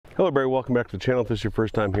Hello everybody, welcome back to the channel. If this is your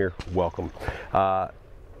first time here, welcome.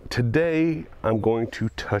 Today I'm going to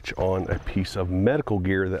touch on a piece of medical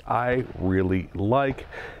gear that I really like,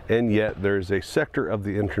 and yet there's a sector of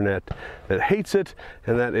the internet that hates it,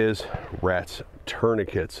 and that is R.A.T.S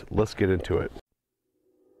tourniquets. Let's get into it.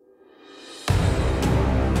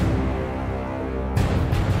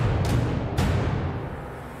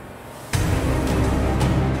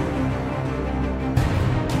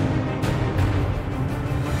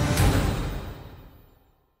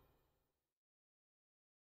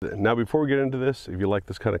 Now, before we get into this, if you like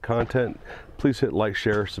this kind of content, please hit like,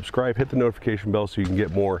 share, subscribe, hit the notification bell so you can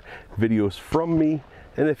get more videos from me.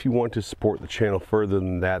 And if you want to support the channel further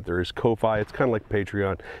than that, there is Ko-Fi. It's kind of like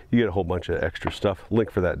Patreon. You get a whole bunch of extra stuff.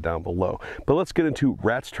 Link for that down below. But let's get into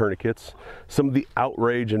R.A.T.S tourniquets, some of the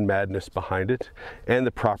outrage and madness behind it, and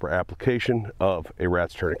the proper application of a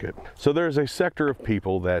R.A.T.S tourniquet. So there's a sector of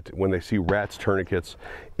people that when they see R.A.T.S tourniquets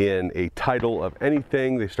in a title of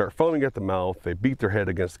anything, they start foaming at the mouth, they beat their head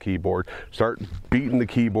against the keyboard, start beating the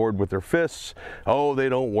keyboard with their fists. Oh, they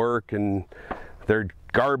don't work and they're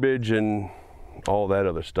garbage and all that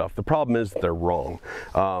other stuff. The problem is that they're wrong.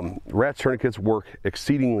 R.A.T.S tourniquets work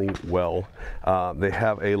exceedingly well. They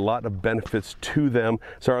have a lot of benefits to them.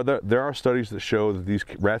 So there are studies that show that these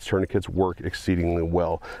R.A.T.S tourniquets work exceedingly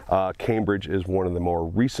well. Cambridge is one of the more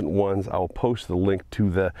recent ones. I'll post the link to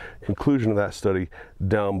the conclusion of that study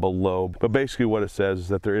down below. But basically what it says is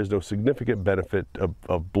that there is no significant benefit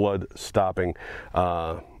of blood stopping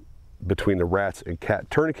between the R.A.T.S and CAT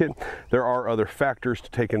tourniquet. There are other factors to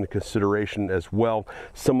take into consideration as well.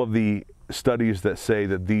 Some of the studies that say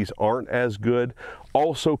that these aren't as good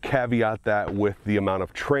also caveat that with the amount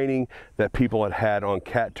of training that people had on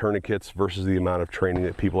CAT tourniquets versus the amount of training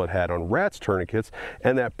that people had on R.A.T.S tourniquets,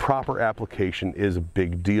 and that proper application is a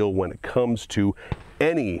big deal when it comes to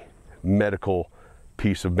any medical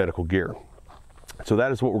piece of medical gear. So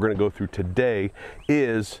that is what we're going to go through today,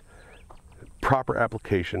 is proper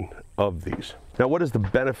application of these. Now, what is the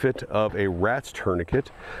benefit of a R.A.T.S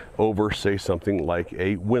tourniquet over, say, something like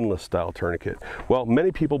a windlass style tourniquet? Well,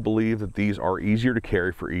 many people believe that these are easier to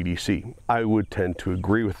carry for EDC. I would tend to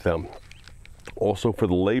agree with them. Also, for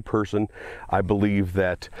the layperson, I believe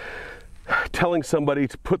that telling somebody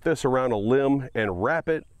to put this around a limb and wrap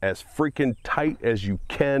it as freaking tight as you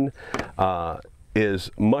can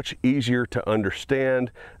is much easier to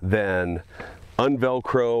understand than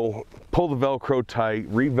unvelcro, pull the velcro tight,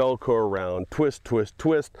 re-velcro around, twist, twist,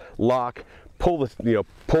 twist, lock, pull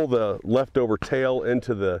the leftover tail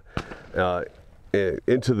into the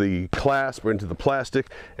clasp or into the plastic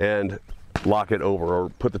and lock it over, or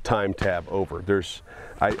put the time tab over.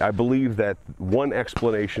 I believe that one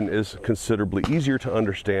explanation is considerably easier to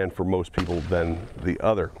understand for most people than the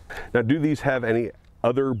other. Now, do these have any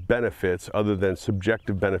other benefits other than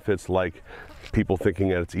subjective benefits, like people thinking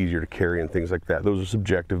that it's easier to carry and things like that? Those are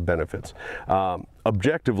subjective benefits.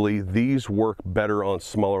 Objectively, these work better on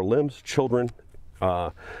smaller limbs,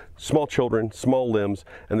 small children, small limbs,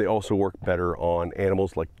 and they also work better on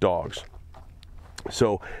animals like dogs.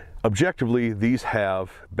 So objectively, these have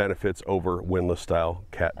benefits over windlass style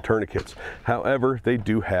CAT tourniquets. However, they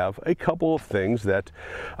do have a couple of things that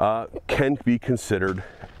can be considered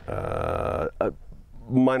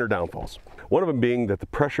minor downfalls. One of them being that the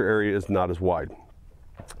pressure area is not as wide.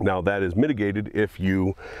 Now, that is mitigated if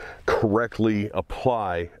you correctly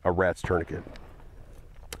apply a R.A.T.S tourniquet.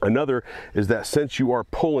 Another is that since you are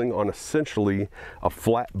pulling on essentially a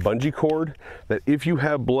flat bungee cord, that if you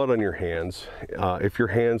have blood on your hands, if your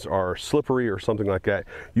hands are slippery or something like that,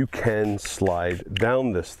 you can slide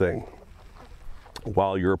down this thing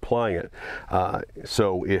while you're applying it.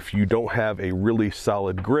 So if you don't have a really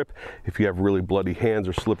solid grip, if you have really bloody hands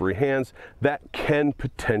or slippery hands, that can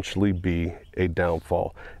potentially be a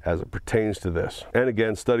downfall as it pertains to this. And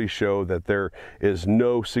again, studies show that there is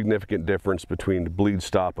no significant difference between the bleed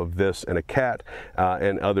stop of this and a CAT,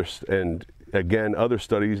 and again, other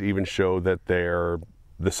studies even show that they're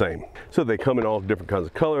the same. So they come in all different kinds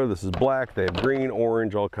of color. This is black, they have green,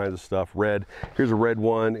 orange, all kinds of stuff, red. Here's a red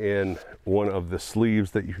one in one of the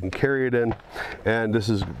sleeves that you can carry it in. And this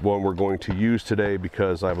is one we're going to use today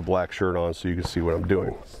because I have a black shirt on so you can see what I'm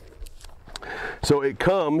doing. So it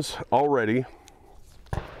comes already.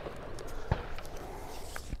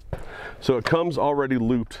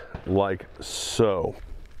 Looped like so.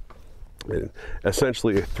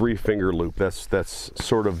 Essentially a 3-finger loop. That's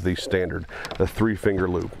sort of the standard, a 3-finger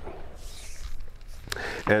loop.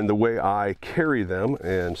 And the way I carry them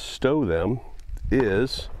and stow them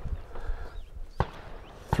is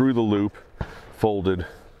through the loop, folded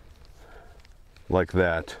like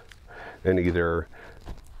that, and either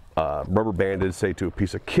rubber banded, say to a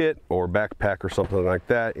piece of kit or backpack or something like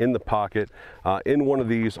that, in the pocket. In one of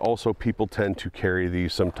these, also people tend to carry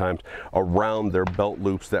these sometimes around their belt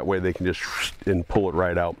loops. That way they can just and pull it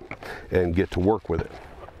right out and get to work with it.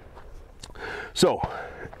 So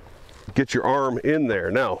get your arm in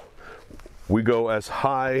there. Now we go as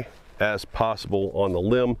high as possible on the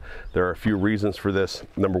limb. There are a few reasons for this.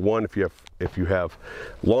 Number one, if you have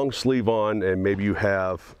long sleeve on and maybe you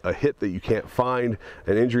have a hit that you can't find,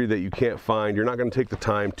 an injury that you can't find, you're not going to take the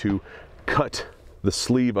time to cut the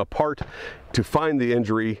sleeve apart to find the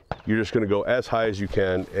injury. You're just going to go as high as you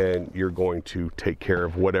can and you're going to take care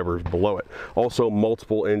of whatever's below it. Also,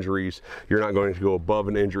 multiple injuries, you're not going to go above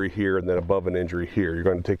an injury here and then above an injury here. You're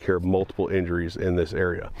going to take care of multiple injuries in this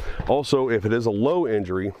area. Also, if it is a low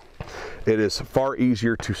injury, it is far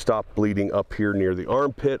easier to stop bleeding up here near the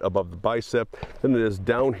armpit above the bicep than it is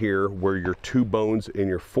down here where your two bones in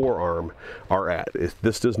your forearm are at.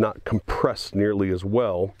 This does not compress nearly as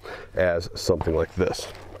well as something like this.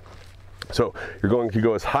 So you're going to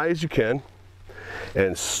go as high as you can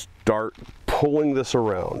and start pulling this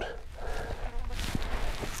around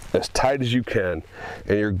as tight as you can,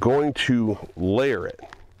 and you're going to layer it,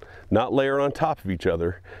 not layer it on top of each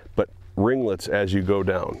other, but ringlets as you go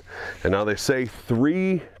down. And now they say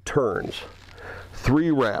 3 turns,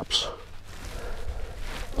 3 wraps.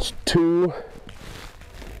 It's 2,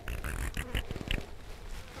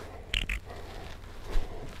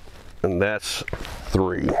 and that's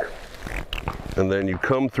 3. And then you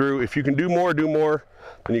come through. If you can do more, do more.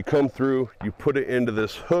 Then you come through, you put it into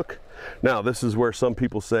this hook. Now this is where some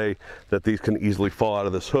people say that these can easily fall out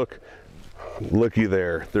of this hook. Looky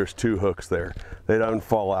there, there's 2 hooks there. They don't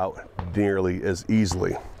fall out nearly as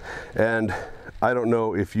easily. And I don't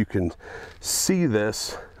know if you can see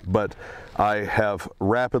this, but I have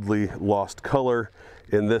rapidly lost color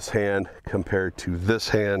in this hand compared to this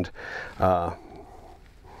hand. I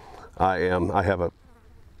have a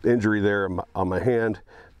injury there on my hand,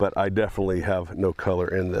 but I definitely have no color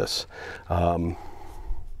in this. And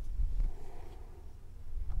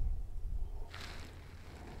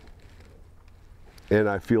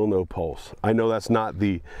I feel no pulse. I know that's not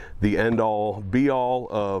the end all be all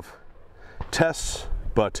of tests,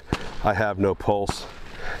 but I have no pulse.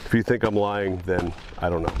 If you think I'm lying, then I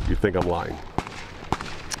don't know, you think I'm lying.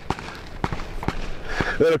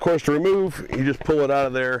 Then of course to remove, you just pull it out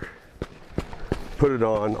of there, put it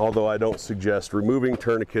on, although I don't suggest removing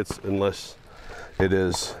tourniquets unless it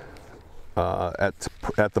is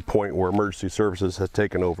at the point where emergency services has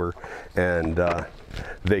taken over and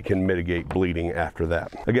they can mitigate bleeding after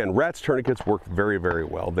that. Again, R.A.T.S tourniquets work very, very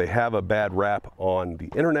well. They have a bad rap on the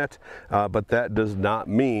internet, but that does not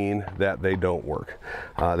mean that they don't work.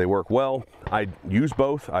 They work well. I use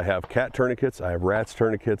both. I have cat tourniquets, I have R.A.T.S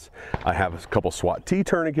tourniquets, I have a couple SWAT-T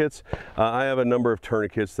tourniquets. I have a number of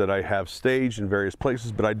tourniquets that I have staged in various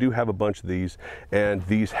places, but I do have a bunch of these, and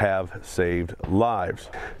these have saved lives.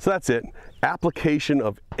 So that's it. Application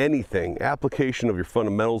of anything, application of your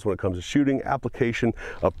fundamentals when it comes to shooting, application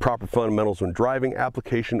of proper fundamentals when driving,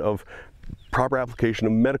 proper application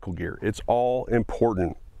of medical gear. It's all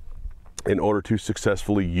important in order to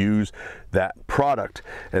successfully use that product,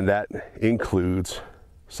 and that includes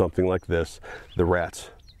something like this, the R.A.T.S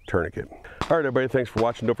tourniquet. All right, everybody, thanks for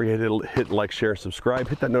watching. Don't forget to hit like, share, and subscribe.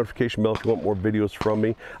 Hit that notification bell if you want more videos from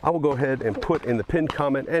me. I will go ahead and put in the pinned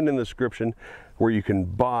comment and in the description where you can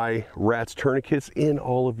buy R.A.T.S tourniquets in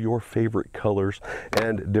all of your favorite colors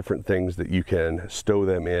and different things that you can stow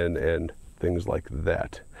them in and things like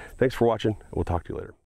that. Thanks for watching. We'll talk to you later.